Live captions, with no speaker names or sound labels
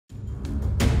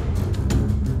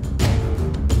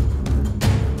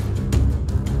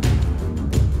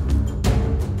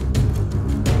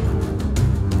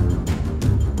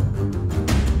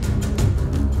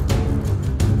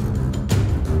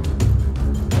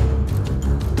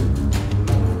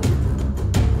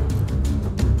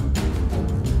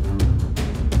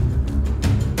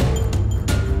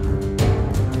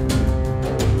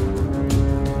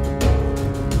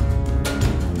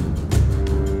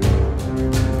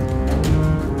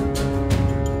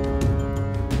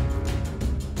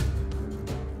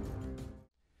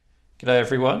G'day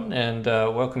everyone, and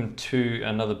welcome to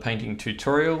another painting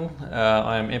tutorial.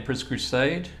 I am Emperor's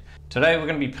Crusade. Today we're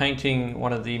going to be painting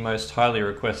one of the most highly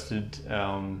requested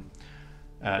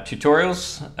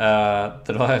tutorials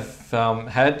that I've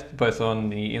had both on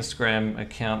the Instagram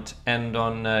account and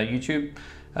on YouTube.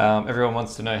 Everyone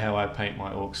wants to know how I paint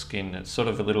my orc skin. It's sort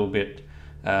of a little bit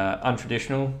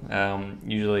untraditional.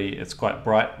 Usually it's quite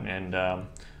bright and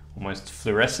almost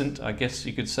fluorescent, I guess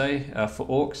you could say, for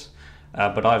orcs.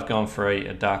 But I've gone for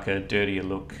a darker, dirtier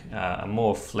look, a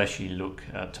more fleshy look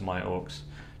to my orcs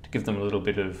to give them a little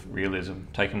bit of realism,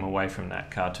 take them away from that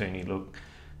cartoony look.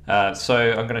 So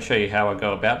I'm going to show you how I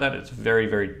go about that. It's a very,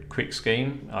 very quick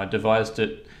scheme. I devised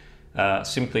it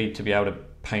simply to be able to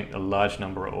paint a large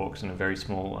number of orcs in a very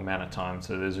small amount of time.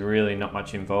 So there's really not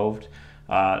much involved.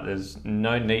 There's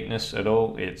no neatness at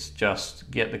all. It's just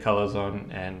get the colors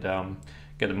on and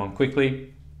get them on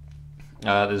quickly.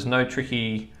 There's no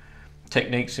tricky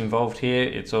techniques involved here.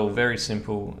 It's all very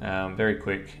simple, very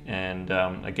quick, and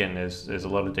again, there's a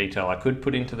lot of detail I could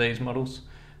put into these models,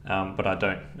 but I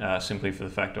don't, simply for the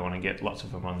fact I want to get lots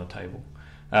of them on the table.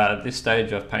 At this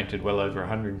stage I've painted well over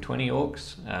 120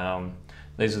 orcs.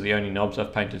 These are the only knobs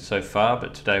I've painted so far,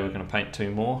 but today we're going to paint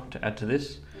 2 more to add to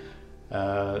this.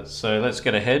 So let's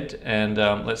get ahead and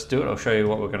let's do it. I'll show you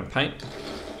what we're going to paint.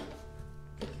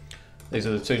 These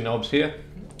are the 2 knobs here.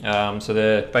 So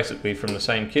they're basically from the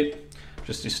same kit,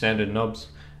 just your standard knobs.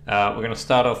 We're going to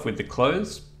start off with the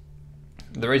clothes.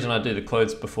 The reason I do the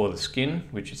clothes before the skin,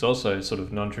 which is also sort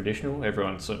of non-traditional,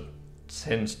 everyone sort of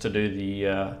tends to do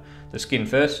the skin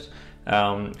first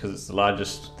because it's the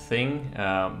largest thing,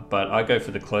 but I go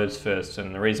for the clothes first,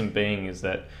 and the reason being is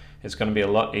that it's going to be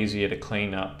a lot easier to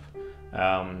clean up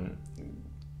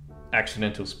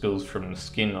accidental spills from the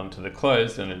skin onto the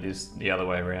clothes than it is the other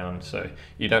way around. So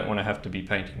you don't want to have to be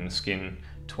painting the skin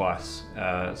twice.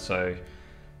 So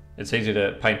it's easy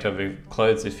to paint over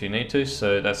clothes if you need to,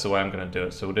 so that's the way I'm going to do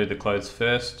it. So we'll do the clothes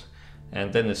first,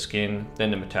 and then the skin, then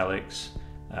the metallics,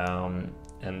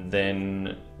 and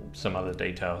then some other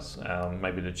details,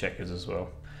 maybe the checkers as well.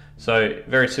 So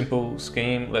very simple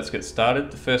scheme. Let's get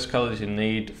started. The first colors you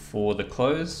need for the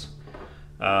clothes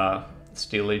are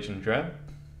Steel Legion Drab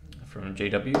from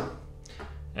GW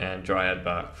and Dryad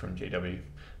Bark from GW.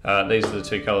 These are the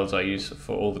 2 colors I use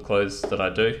for all the clothes that I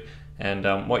do, and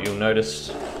what you'll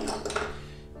notice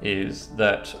is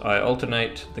that I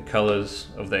alternate the colors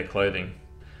of their clothing.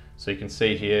 So you can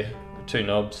see here the 2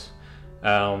 knobs.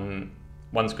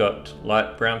 One's got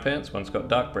light brown pants, one's got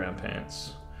dark brown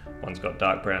pants, one's got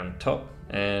dark brown top,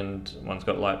 and one's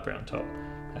got light brown top.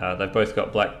 They've both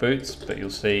got black boots, but you'll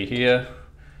see here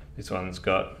this one's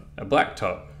got a black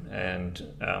top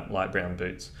and light brown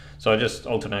boots. So I just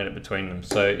alternate it between them.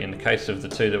 So in the case of the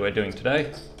 2 that we're doing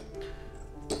today,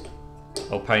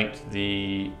 I'll paint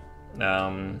the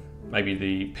maybe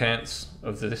the pants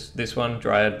of this one,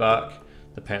 Dryad Bark,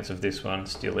 the pants of this one,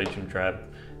 Steel Legion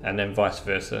Drab, and then vice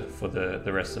versa for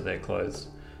the rest of their clothes.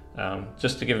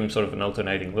 Just to give them sort of an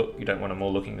alternating look. You don't want them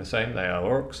all looking the same, they are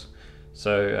orcs.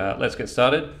 So let's get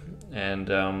started, and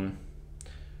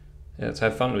yeah, let's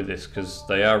have fun with this because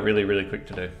they are really, really quick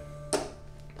to do.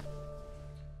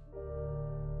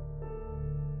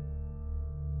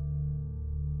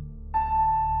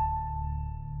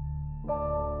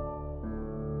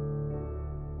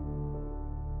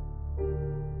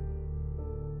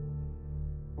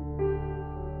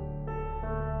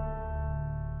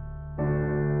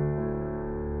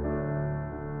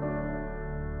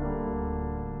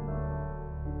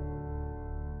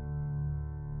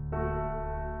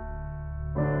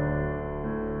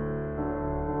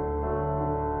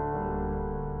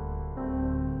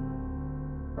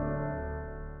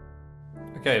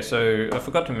 Okay, so I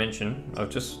forgot to mention,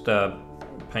 I've just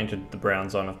painted the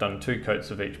browns on. I've done 2 coats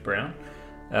of each brown.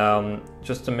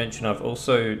 Just to mention, I've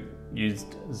also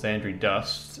used Zandri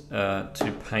Dust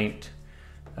to paint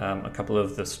a couple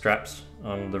of the straps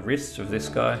on the wrist of this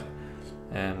guy,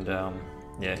 and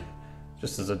yeah,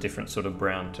 just as a different sort of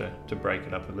brown to break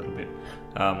it up a little bit.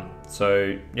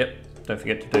 So yep, don't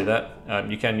forget to do that.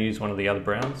 You can use one of the other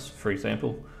browns, for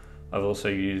example. I've also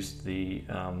used the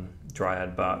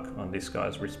Dryad Bark on this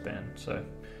guy's wristband. So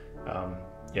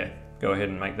yeah, go ahead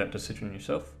and make that decision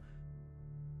yourself.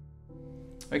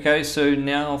 Okay, so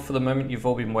now for the moment you've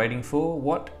all been waiting for.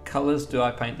 What colors do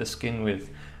I paint the skin with?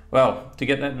 Well, to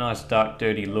get that nice dark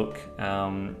dirty look,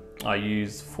 I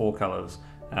use 4 colors.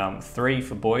 3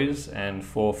 for boys and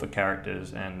 4 for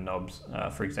characters and knobs,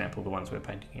 for example the ones we're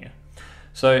painting here.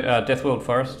 So Deathworld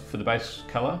Forest for the base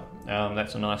colour.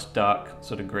 That's a nice dark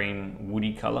sort of green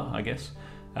woody colour, I guess.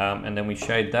 And then we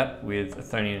shade that with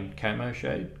Athonian Camo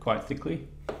shade quite thickly.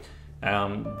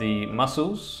 The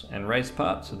muscles and raised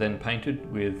parts are then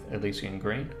painted with Elysian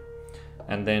green.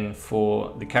 And then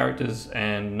for the characters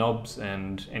and knobs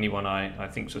and anyone I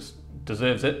think just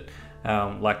deserves it,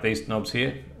 like these knobs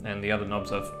here and the other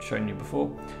knobs I've shown you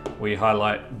before, we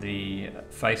highlight the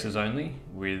faces only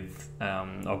with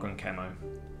WAAAGH camo.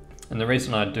 And the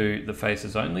reason I do the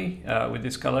faces only with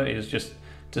this color is just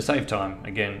to save time.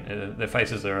 Again, the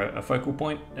faces are a focal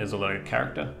point. There's a lot of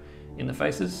character in the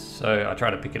faces, so I try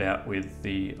to pick it out with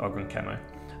the WAAAGH camo.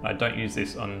 I don't use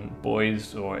this on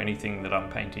boys or anything that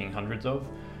I'm painting hundreds of.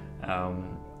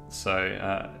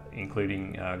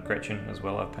 Including Gretchen as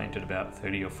well. I've painted about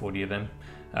 30 or 40 of them,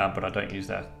 but I don't use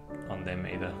that on them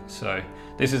either. So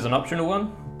this is an optional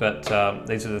one, but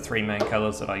these are the three main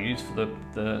colors that I use for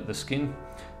the skin.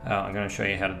 I'm going to show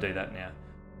you how to do that now.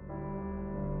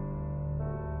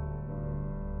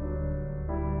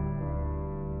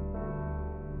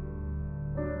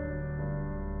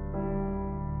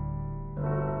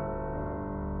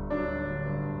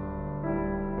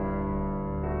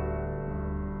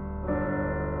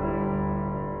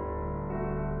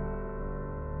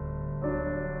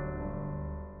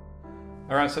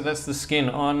 Alright, so that's the skin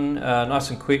on, nice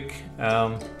and quick.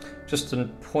 Just to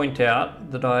point out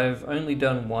that I've only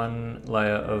done one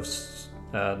layer of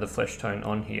the flesh tone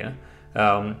on here.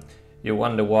 You'll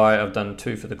wonder why I've done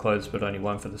two for the clothes but only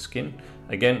one for the skin.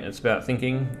 Again, it's about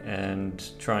thinking and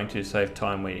trying to save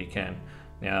time where you can.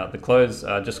 Now the clothes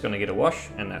are just going to get a wash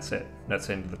and that's it. That's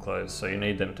the end of the clothes. So you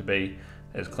need them to be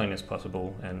as clean as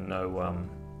possible and no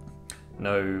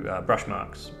brush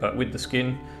marks. But with the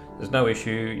skin, there's no issue.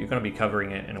 You're going to be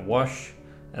covering it in a wash,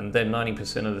 and then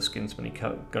 90% of the skin's going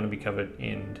to be covered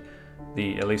in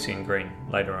the Elysian green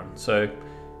later on. So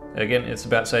again, it's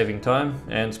about saving time.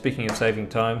 And speaking of saving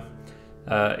time,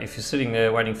 if you're sitting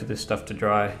there waiting for this stuff to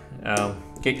dry,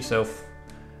 get yourself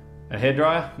a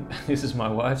hairdryer. This is my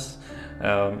wife's.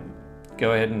 Go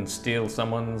ahead and steal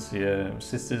someone's, your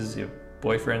sister's, your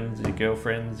boyfriend's, your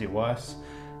girlfriend's, your wife's.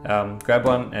 Grab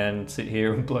one and sit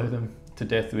here and blow them to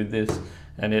death with this.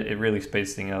 And it really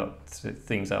speeds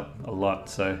things up a lot.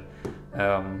 So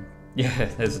yeah,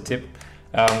 there's a tip.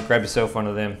 Grab yourself one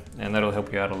of them and that'll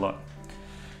help you out a lot.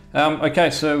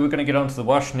 Okay, so we're going to get on to the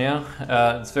wash now.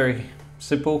 It's very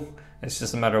simple. It's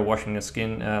just a matter of washing the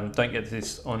skin. Don't get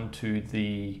this onto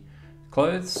the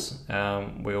clothes.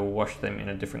 We'll wash them in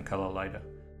a different color later.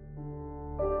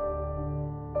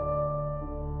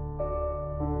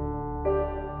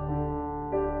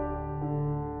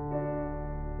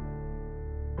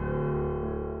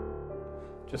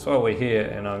 Just while we're here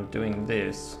and I'm doing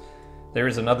this, there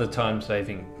is another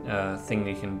time-saving thing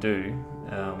you can do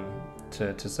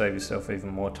to save yourself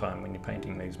even more time when you're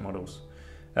painting these models.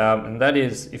 And that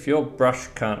is, if your brush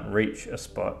can't reach a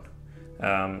spot,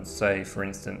 say for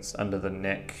instance under the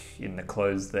neck, in the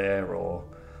clothes there, or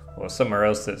somewhere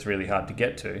else that's really hard to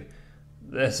get to,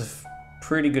 there's a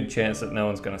pretty good chance that no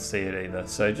one's going to see it either.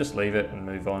 So just leave it and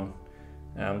move on.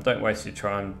 Don't waste your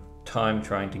time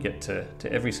trying to get to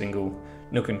every single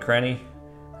nook and cranny,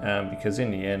 because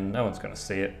in the end no one's going to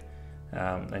see it,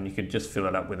 and you could just fill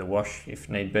it up with a wash if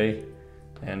need be,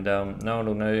 and no one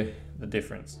will know the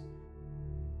difference.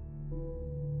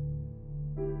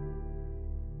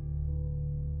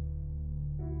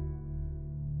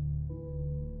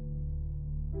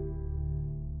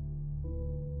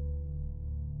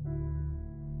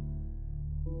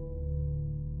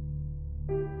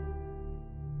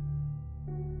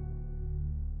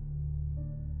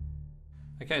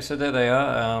 Okay, so there they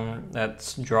are.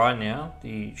 That's dry now.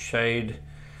 The shade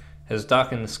has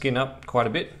darkened the skin up quite a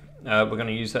bit. We're going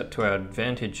to use that to our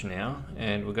advantage now,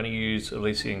 and we're going to use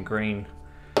Elysian green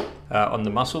on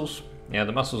the muscles. Now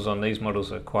the muscles on these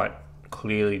models are quite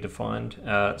clearly defined.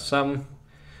 Some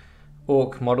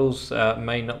Ork models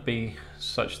may not be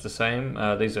such the same.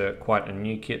 These are quite a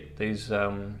new kit, these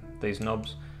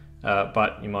knobs.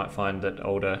 But you might find that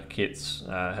older kits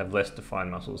have less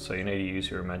defined muscles, so you need to use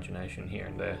your imagination here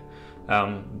and there.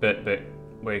 But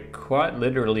we're quite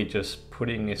literally just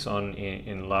putting this on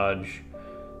in large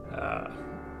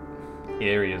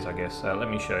areas, I guess. Let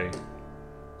me show you.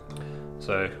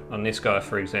 So on this guy,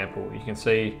 for example, you can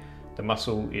see the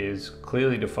muscle is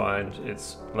clearly defined.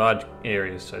 It's large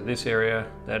areas, so this area,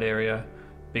 that area,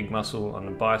 big muscle on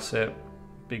the bicep,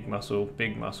 big muscle,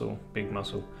 big muscle, big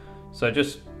muscle. So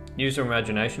just use your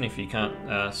imagination if you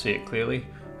can't see it clearly.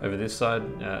 Over this side,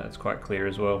 it's quite clear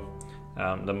as well.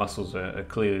 The muscles are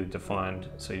clearly defined,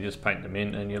 so you just paint them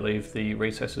in and you leave the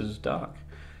recesses dark.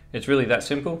 It's really that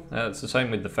simple. It's the same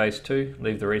with the face too.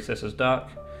 Leave the recesses dark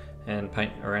and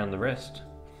paint around the rest.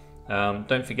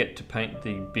 Don't forget to paint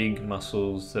the big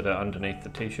muscles that are underneath the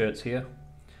t-shirts here.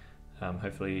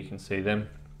 Hopefully you can see them.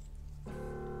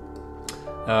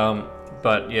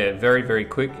 But yeah, very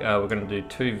quick. We're going to do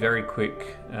two very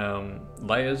quick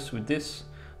layers with this.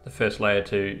 The first layer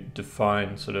to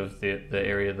define sort of the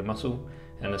area of the muscle,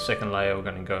 and the second layer we're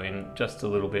going to go in just a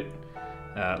little bit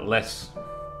less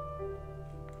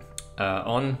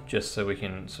on, just so we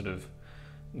can sort of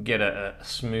get a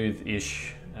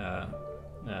smooth-ish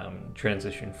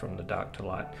transition from the dark to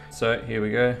light. So here we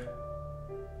go.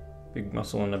 Big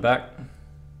muscle on the back.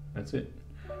 That's it.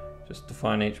 Just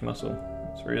define each muscle.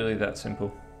 It's really that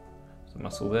simple. There's a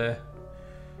muscle there.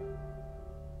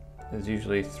 There's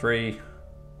usually 3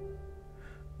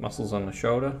 muscles on the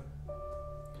shoulder,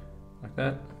 like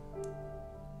that.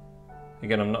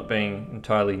 Again, I'm not being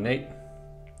entirely neat,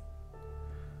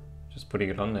 just putting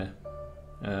it on there.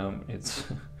 It's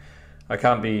I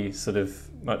can't be sort of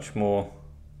much more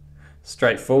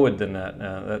straightforward than that.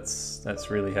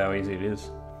 That's really how easy it is.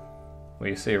 Where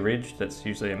you see a ridge, that's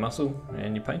usually a muscle,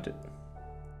 and you paint it.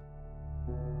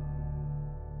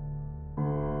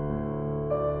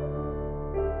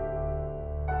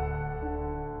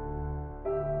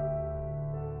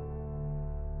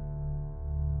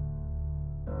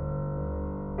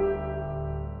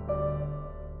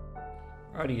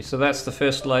 Alrighty, so that's the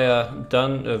first layer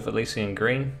done of Elysian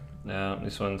green.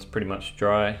 This one's pretty much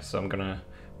dry, so I'm going to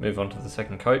move on to the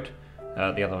second coat.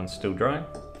 The other one's still dry.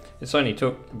 This only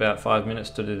took about 5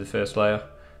 minutes to do the first layer.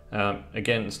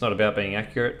 Again, it's not about being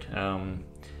accurate.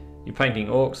 You're painting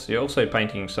orcs, you're also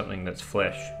painting something that's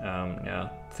flesh.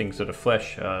 Now, things that are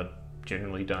flesh are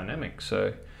generally dynamic,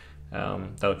 so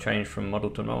they'll change from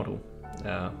model to model.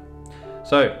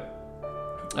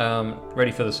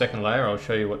 Ready for the second layer. I'll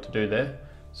show you what to do there.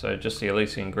 So just the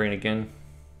Elysian green again.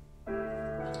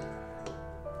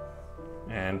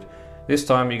 And this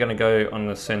time you're going to go on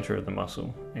the center of the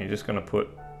muscle. And you're just going to put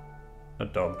a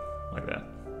dog like that.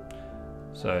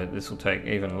 So this will take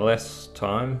even less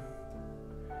time.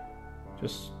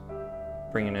 Just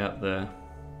bringing out the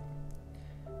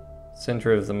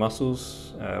center of the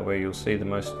muscles where you'll see the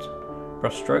most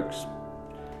brush strokes,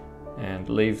 and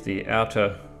leave the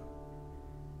outer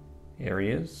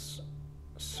areas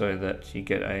so that you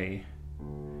get a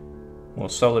more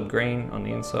solid green on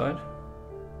the inside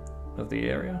of the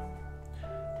area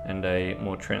and a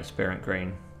more transparent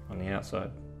green on the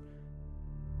outside.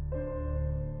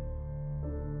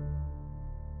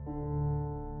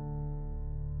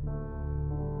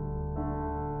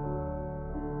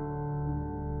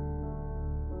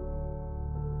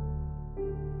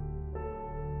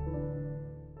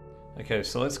 Okay,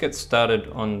 so let's get started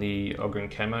on the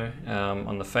WAAAGH camo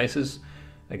on the faces.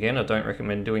 Again, I don't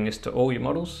recommend doing this to all your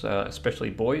models, especially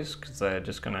boys, because they're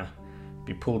just going to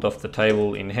be pulled off the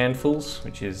table in handfuls,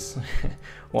 which is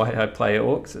why I play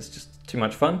orcs. It's just too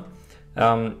much fun.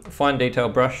 Fine detail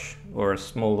brush or a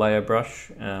small layer brush,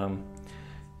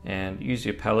 and use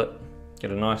your palette.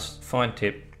 Get a nice fine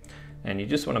tip, and you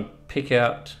just want to pick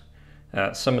out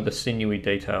some of the sinewy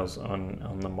details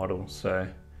on the model. So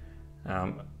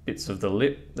bits of the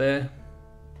lip there,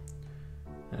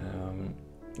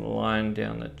 line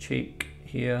down the cheek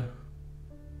here,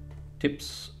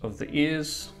 tips of the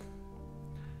ears.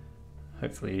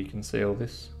 Hopefully you can see all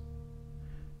this.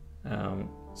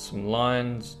 Some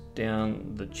lines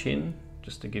down the chin,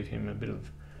 just to give him a bit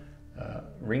of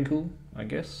wrinkle, I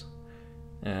guess.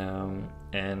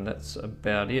 And that's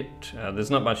about it. There's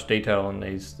not much detail on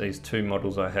these two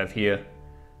models I have here,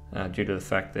 due to the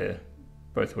fact they're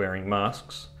both wearing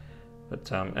masks.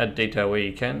 But add detail where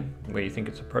you can, where you think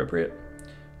it's appropriate,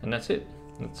 and that's it.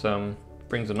 It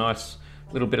brings a nice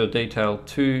little bit of detail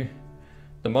to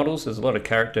the models. There's a lot of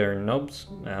character in knobs.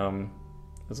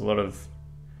 There's a lot of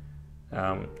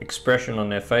expression on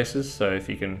their faces, so if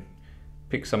you can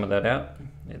pick some of that out,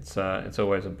 it's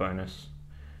always a bonus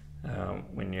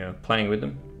when you're playing with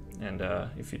them, and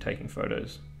if you're taking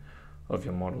photos of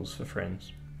your models for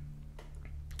friends.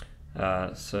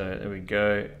 So there we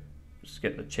go. Just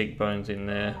get the cheekbones in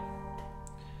there.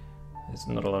 There's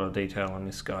not a lot of detail on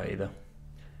this guy either.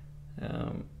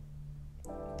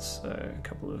 So a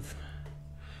couple of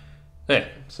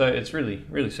there. So it's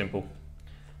really simple.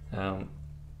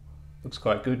 Looks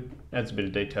quite good. Adds a bit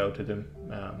of detail to them.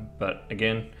 But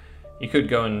again, you could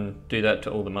go and do that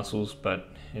to all the muscles, but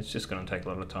it's just going to take a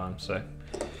lot of time. So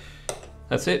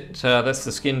that's it. That's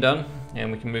the skin done,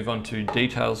 and we can move on to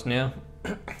details now.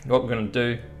 What we're going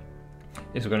to do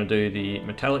is we're going to do the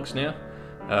metallics now.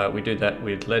 We do that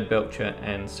with lead belcher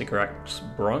and Sycorax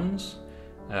bronze.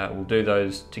 We'll do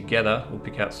those together. We'll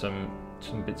pick out some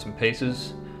bits and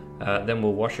pieces. Then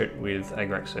we'll wash it with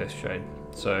Agrax Earthshade.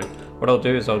 So what I'll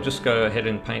do is I'll just go ahead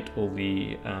and paint all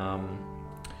the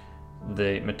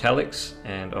the metallics,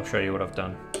 and I'll show you what I've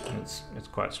done. It's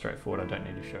quite straightforward, I don't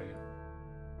need to show you.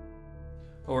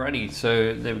 Alrighty,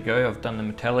 so there we go, I've done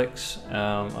the metallics.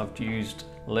 I've used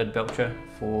lead belcher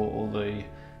for all the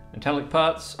metallic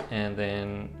parts, and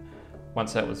then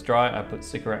once that was dry, I put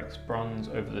Sycorax bronze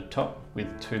over the top with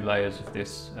 2 layers of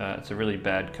this. It's a really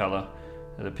bad colour.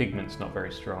 The pigment's not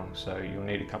very strong, so you'll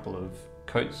need a couple of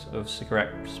coats of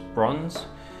Sycorax bronze.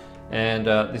 And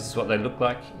this is what they look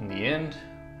like in the end.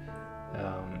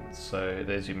 So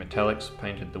there's your metallics,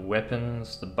 painted the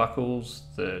weapons, the buckles,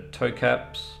 the toe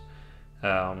caps.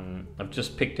 I've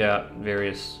just picked out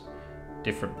various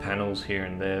different panels here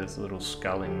and there. There's a little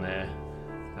skull in there.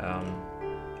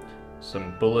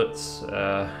 Some bullets,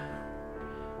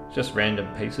 just random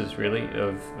pieces really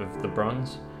of the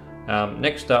bronze.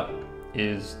 Next up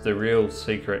is the real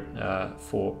secret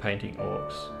for painting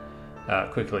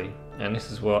orcs quickly, and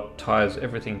this is what ties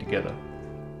everything together.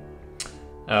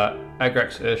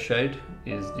 WAAAGH Earthshade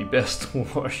is the best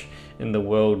wash in the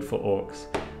world for orcs.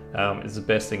 It's the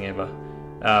best thing ever.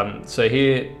 So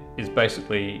here is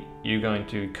basically you're going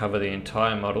to cover the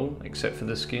entire model except for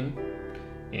the skin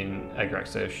in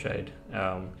WAAAGH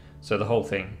Earthshade. So the whole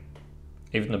thing,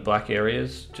 even the black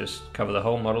areas, just cover the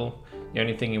whole model. The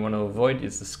only thing you want to avoid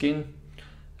is the skin.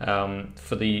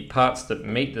 For the parts that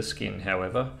meet the skin,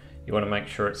 however, you want to make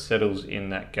sure it settles in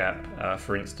that gap.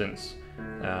 For instance,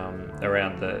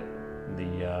 around the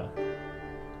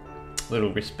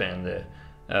little wristband there.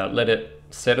 Let it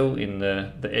settle in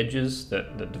the edges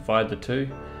that divide the two,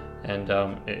 and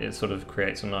it sort of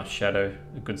creates a nice shadow,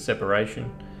 a good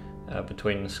separation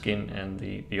between the skin and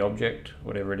the object,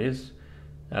 whatever it is.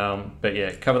 But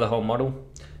yeah, cover the whole model.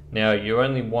 Now you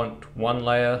only want 1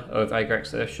 layer of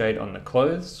WAAAGH Earthshade on the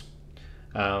clothes,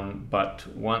 but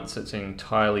once it's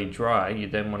entirely dry, you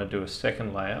then want to do a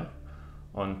 2nd layer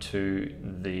onto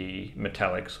the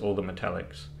metallics, all the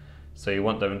metallics. So you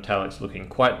want the metallics looking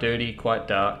quite dirty, quite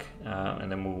dark, and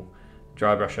then we'll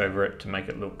dry brush over it to make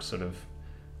it look sort of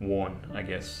worn, I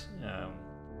guess.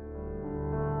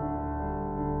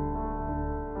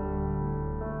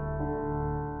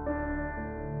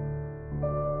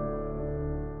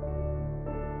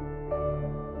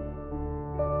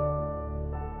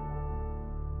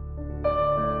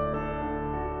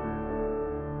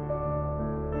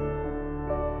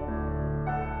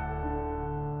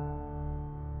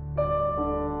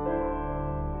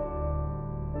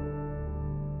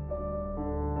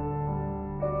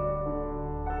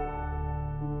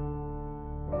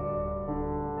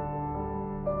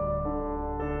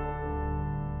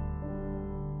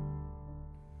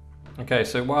 Okay,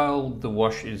 so while the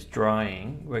wash is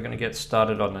drying, we're going to get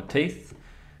started on the teeth.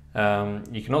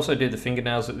 You can also do the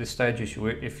fingernails at this stage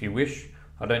if you wish.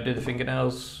 I don't do the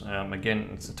fingernails.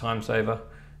 Again, it's a time saver.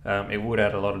 It would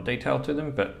add a lot of detail to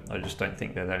them, but I just don't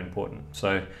think they're that important.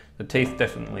 So the teeth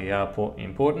definitely are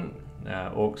important.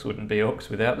 Orcs wouldn't be orcs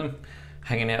without them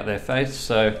hanging out their face.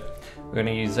 So we're going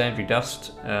to use Zandri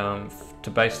dust to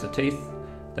base the teeth.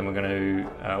 Then we're going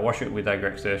to wash it with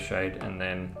WAAAGH Earthshade and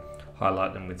then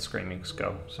highlight them with Screaming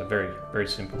Skull. So very, very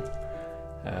simple.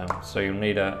 So you'll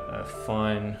need a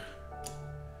fine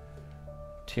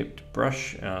tipped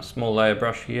brush, small layer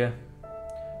brush here,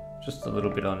 just a little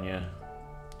bit on your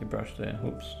brush there,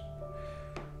 whoops.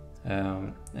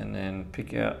 And then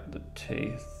pick out the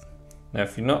teeth. Now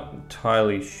if you're not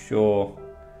entirely sure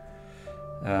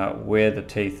where the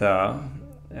teeth are,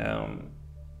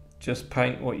 just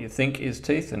paint what you think is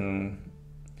teeth and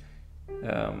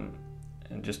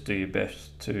just do your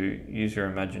best to use your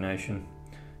imagination.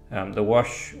 The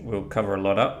wash will cover a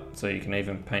lot up, so you can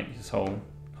even paint his whole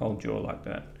jaw like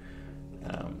that.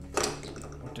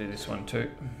 I'll do this one too.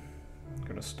 I've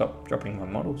got to stop dropping my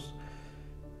models.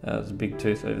 There's a big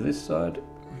tooth over this side,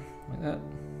 like that.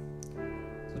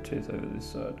 There's a tooth over this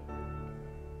side.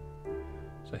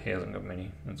 So he hasn't got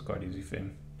many, it's quite easy for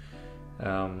him.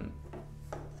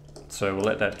 So we'll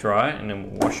let that dry and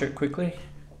then we'll wash it quickly.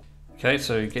 Okay,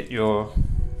 so get your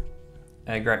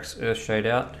WAAAGH Earthshade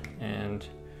out and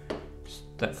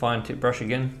that fine tip brush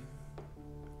again,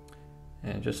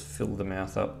 and just fill the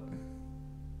mouth up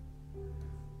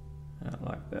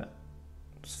like that.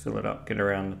 Just fill it up, get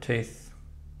around the teeth.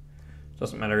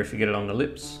 Doesn't matter if you get it on the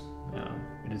lips.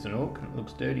 It is an orc and it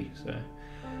looks dirty, so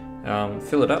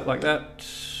fill it up like that.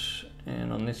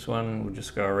 And on this one, we'll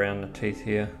just go around the teeth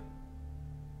here.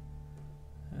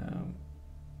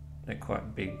 They're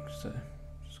quite big, so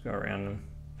just go around them,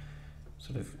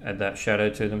 sort of add that shadow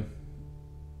to them,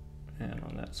 and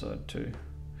on that side too,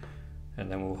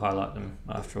 and then we'll highlight them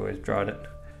after we've dried it.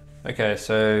 Okay,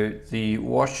 so the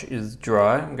wash is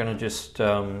dry. I'm going to just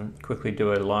quickly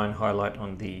do a line highlight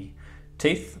on the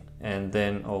teeth, and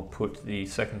then I'll put the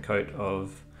second coat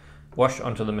of wash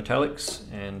onto the metallics,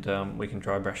 and we can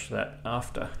dry brush that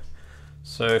after.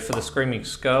 So for the Screaming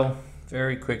Skull,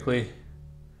 very quickly,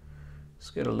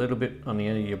 just get a little bit on the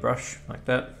end of your brush like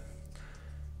that.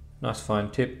 Nice fine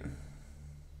tip.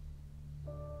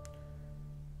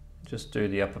 Just do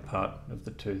the upper part of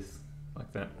the tooth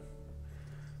like that.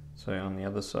 So on the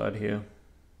other side here,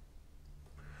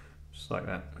 just like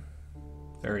that.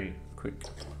 Very quick.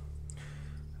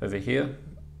 Over here,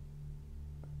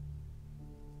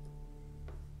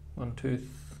 one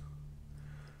tooth,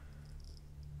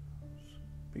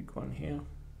 big one here,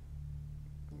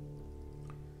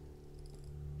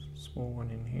 small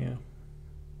one in here.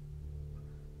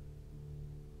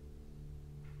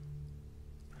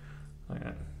 Like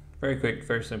that. Very quick,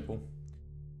 very simple.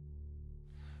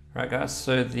 Right guys,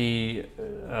 so the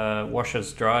wash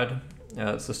has dried.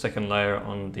 It's the second layer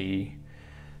on the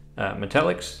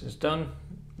metallics is done,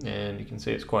 and you can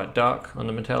see it's quite dark on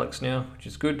the metallics now, which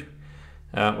is good.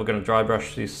 We're going to dry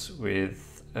brush this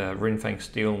with Rinfang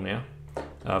steel now.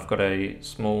 I've got a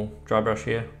small dry brush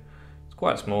here. It's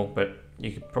quite small, but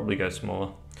you could probably go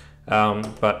smaller.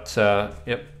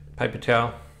 Yep, paper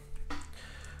towel,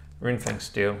 Rinfang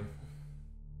steel.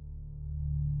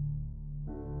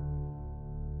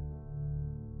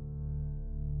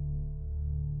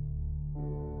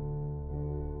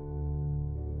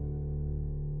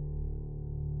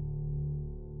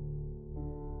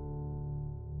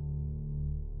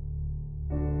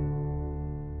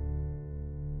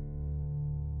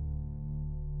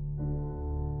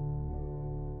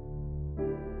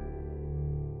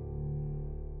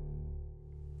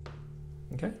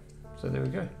 Okay, so there we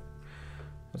go.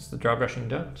 That's the dry brushing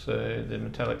done. So the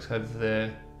metallics have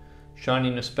their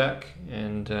shininess back,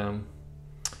 and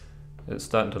it's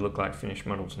starting to look like finished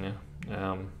models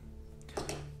now.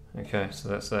 Okay, so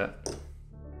that's that.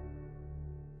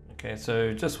 Okay,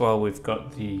 so just while we've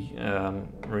got the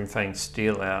Rinfang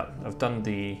steel out, I've done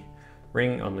the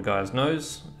ring on the guy's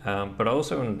nose, but I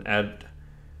also want to add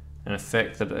an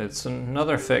effect that it's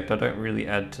another effect I don't really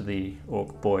add to the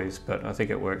Ork boys, but I think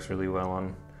it works really well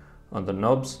on the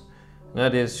knobs. And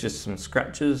that is just some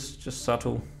scratches, just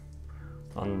subtle,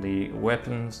 on the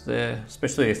weapons there,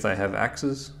 especially if they have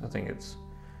axes. I think it's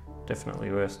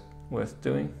definitely worth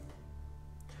doing.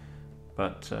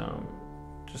 But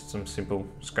just some simple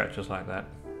scratches like that.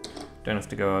 Don't have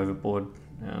to go overboard.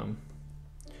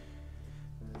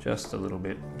 Just a little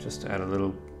bit, just to add a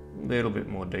little bit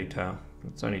more detail.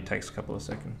 It only takes a couple of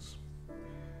seconds.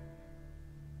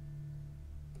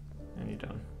 And you're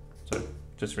done. So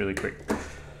just really quick.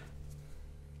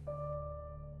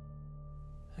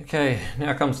 Okay,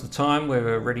 now comes the time where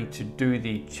we're ready to do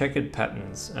the checkered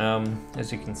patterns.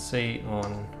 As you can see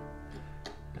on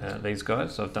these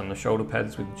guys, I've done the shoulder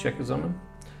pads with checkers on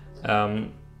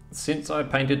them. Since I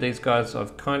painted these guys,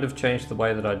 I've kind of changed the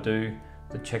way that I do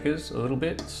the checkers a little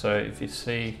bit. So if you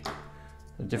see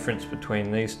the difference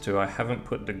between these two, I haven't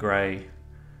put the grey,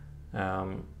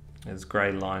 there's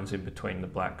grey lines in between the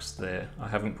blacks there. I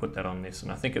haven't put that on this,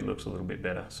 and I think it looks a little bit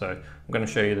better. So I'm going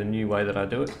to show you the new way that I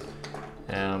do it.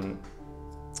 And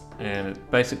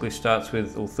it basically starts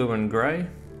with Ulthuan grey.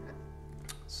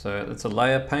 So it's a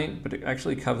layer paint, but it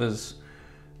actually covers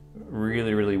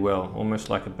really, really well, almost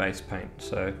like a base paint.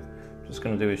 So just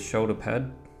going to do his shoulder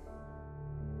pad.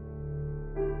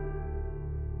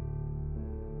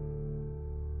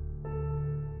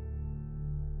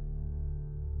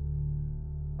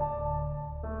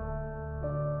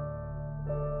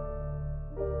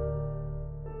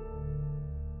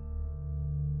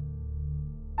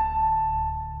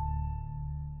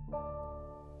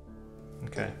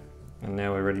 Okay, and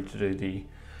now we're ready to do the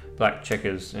black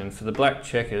checkers. And for the black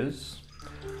checkers,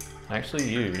 I actually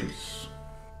use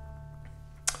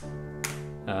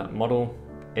Model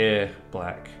Air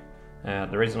Black.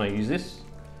 The reason I use this,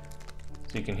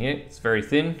 so you can hear, it's very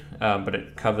thin, but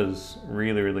it covers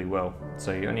really, really well.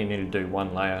 So you only need to do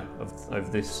one layer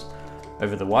of this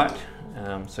over the white.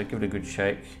 So give it a good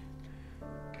shake,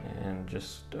 and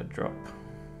just a drop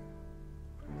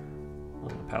on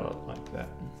the palette like that.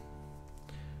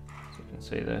 You can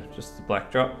see there, just the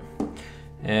black drop,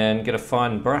 and get a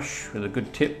fine brush with a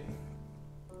good tip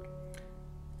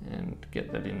and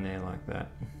get that in there like that.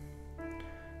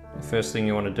 The first thing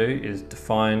you want to do is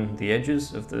define the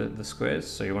edges of the squares.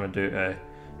 So you want to do a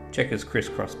checkers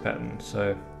crisscross pattern.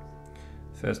 So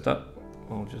first up,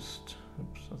 I'll just,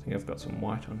 oops, I think I've got some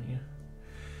white on here.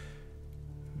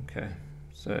 Okay,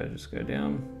 so just go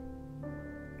down.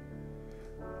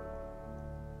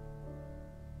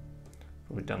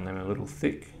 Probably done them a little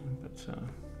thick, but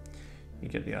you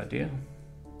get the idea.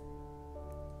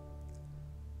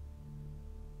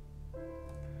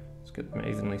 Just get them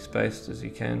evenly spaced as you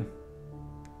can,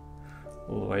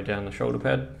 all the way down the shoulder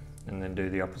pad, and then do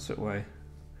the opposite way.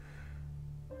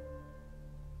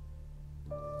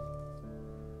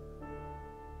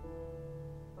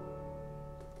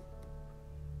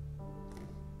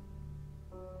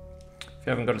 If you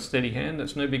haven't got a steady hand,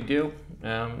 that's no big deal.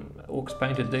 Orks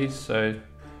painted these, so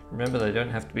remember, they don't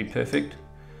have to be perfect.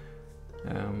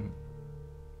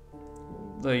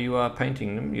 Though you are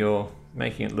painting them, you're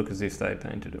making it look as if they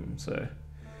painted them, so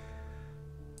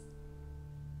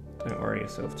don't worry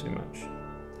yourself too much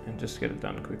and just get it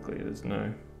done quickly. There's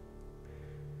no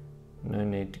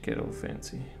need to get all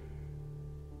fancy.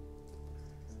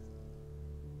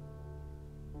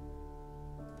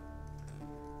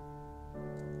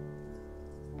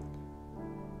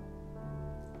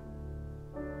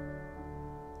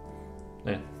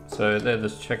 There, so they're the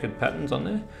checkered patterns on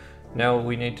there. Now all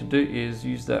we need to do is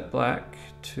use that black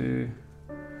to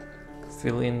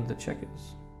fill in the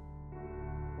checkers.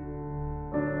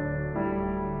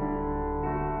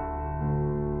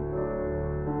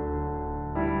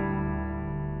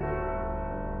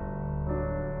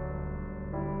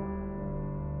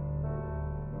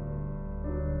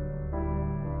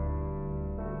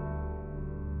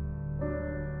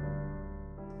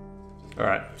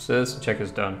 Alright, so there's the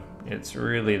checkers done. It's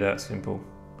really that simple.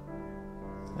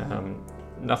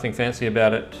 Nothing fancy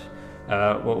about it.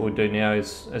 What we'll do now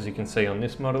is, as you can see on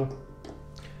this model,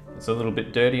 it's a little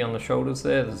bit dirty on the shoulders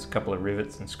there. There's a couple of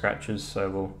rivets and scratches, so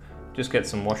we'll just get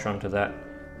some wash onto that,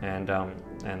 and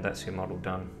that's your model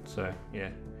done. So yeah.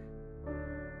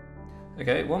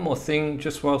 Okay, one more thing,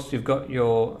 just whilst you've got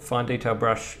your fine detail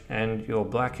brush and your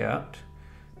black out,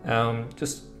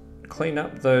 just clean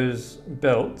up those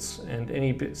belts and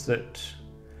any bits that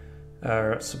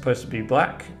are supposed to be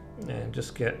black, and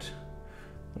just get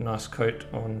a nice coat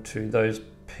onto those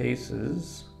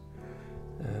pieces,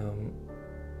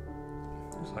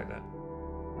 just like that.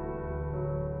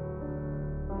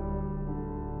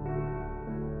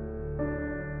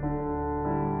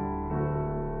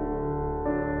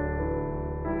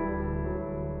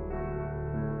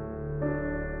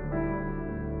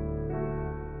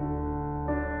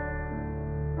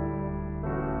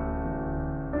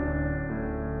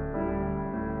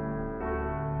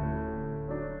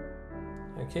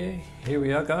 Okay, here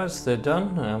we are guys, they're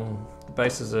done. The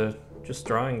bases are just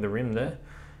drying, the rim there,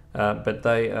 but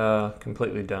they are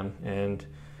completely done. And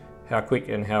how quick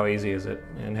and how easy is it,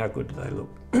 and how good do they look,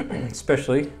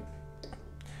 especially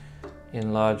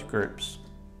in large groups.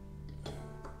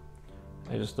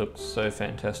 They just look so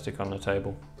fantastic on the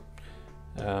table.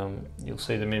 You'll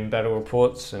see them in battle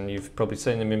reports, and you've probably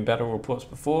seen them in battle reports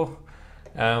before.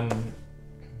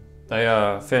 They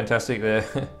are fantastic.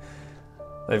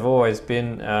 They've always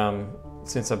been,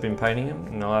 since I've been painting them,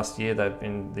 in the last year, they've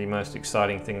been the most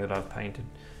exciting thing that I've painted,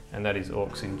 and that is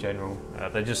Orks in general.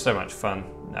 They're just so much fun.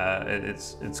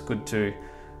 It's good to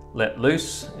let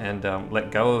loose and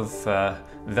let go of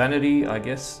vanity, I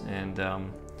guess, and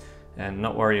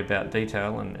not worry about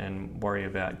detail, and worry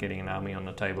about getting an army on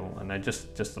the table. And they're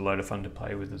just a load of fun to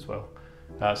play with as well.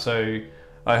 So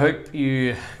I hope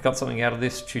you got something out of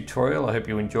this tutorial. I hope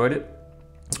you enjoyed it.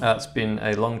 It's been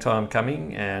a long time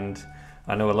coming, and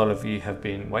I know a lot of you have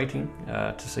been waiting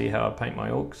to see how I paint my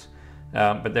Orks.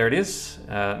 But there it is.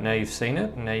 Now you've seen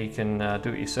it, and now you can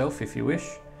do it yourself if you wish,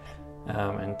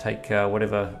 and take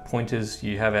whatever pointers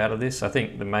you have out of this. I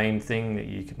think the main thing that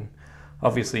you can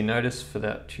obviously notice for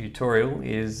that tutorial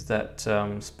is that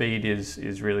speed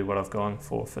is really what I've gone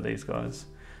for these guys.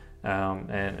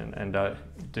 And I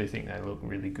do think they look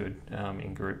really good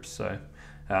in groups. So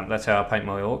that's how I paint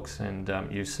my Orks, and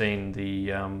you've seen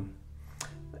the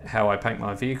how I paint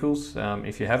my vehicles.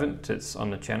 If you haven't, it's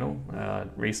on the channel.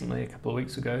 Recently, a couple of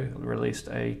weeks ago, I released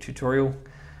a tutorial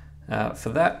for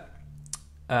that.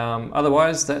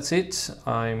 Otherwise, that's it.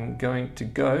 I'm going to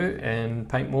go and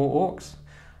paint more Orks.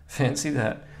 Fancy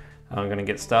that. I'm going to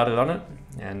get started on it,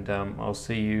 and I'll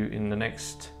see you in the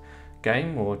next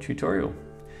game or tutorial.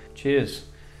 Cheers.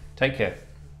 Take care.